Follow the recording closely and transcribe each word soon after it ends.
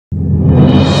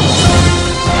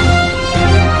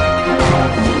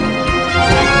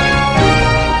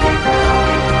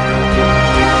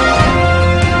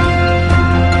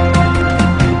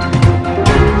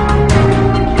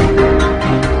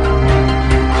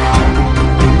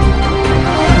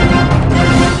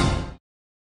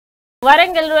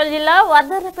వరంగల్ జిల్లా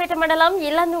వర్ధన్నపేట మండలం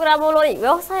ఇల్లందు గ్రామంలోని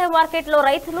వ్యవసాయ మార్కెట్లో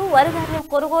రైతులు వరి ధాన్యం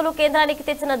కొనుగోలు కేంద్రానికి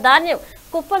తెచ్చిన ధాన్యం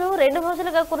కుప్పలు 2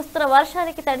 రోజులుగా కురుస్తున్న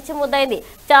వర్షానికి తడిచి ముద్దైంది.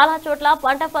 చాలా చోట్ల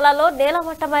పంట పొలాల్లో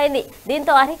నేలమట్టమైంది.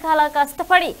 దీంతో అరికాల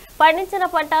కష్టపడి పండించిన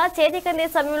పంట చేతికందే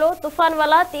సమయంలో తుఫాన్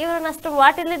వల్ల తీవ్ర నష్టం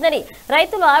వాటిల్లిందని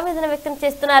రైతులు ఆవేదన వ్యక్తం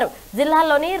చేస్తున్నారు.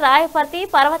 జిల్లాలోని రాయపర్తి,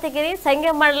 పర్వతగిరి,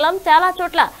 సంగెం మండలం చాలా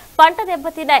చోట్ల పంట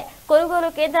దెబ్బతిన్నాయి. కొనుగోలు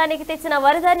కేంద్రానికి తెచ్చిన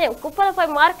వరిధాన్యం కుప్పలపై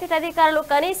మార్కెట్ అధికారులు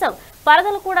కనీసం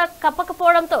పరదలు కూడా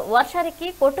కప్పకపోవడంతో వర్షానికి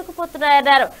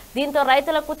కొట్టుకుపోతున్నాయన్నారు. దీంతో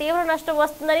రైతులకు తీవ్ర నష్టం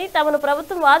వస్తుందని తమను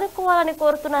ప్రభుత్వం ఆదుకోవాలని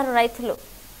కోరుతున్నారు రైతులు.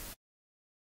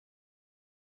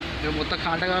 మొత్తం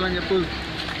కాటగాలని చెప్పు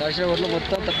దశ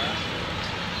మొత్తం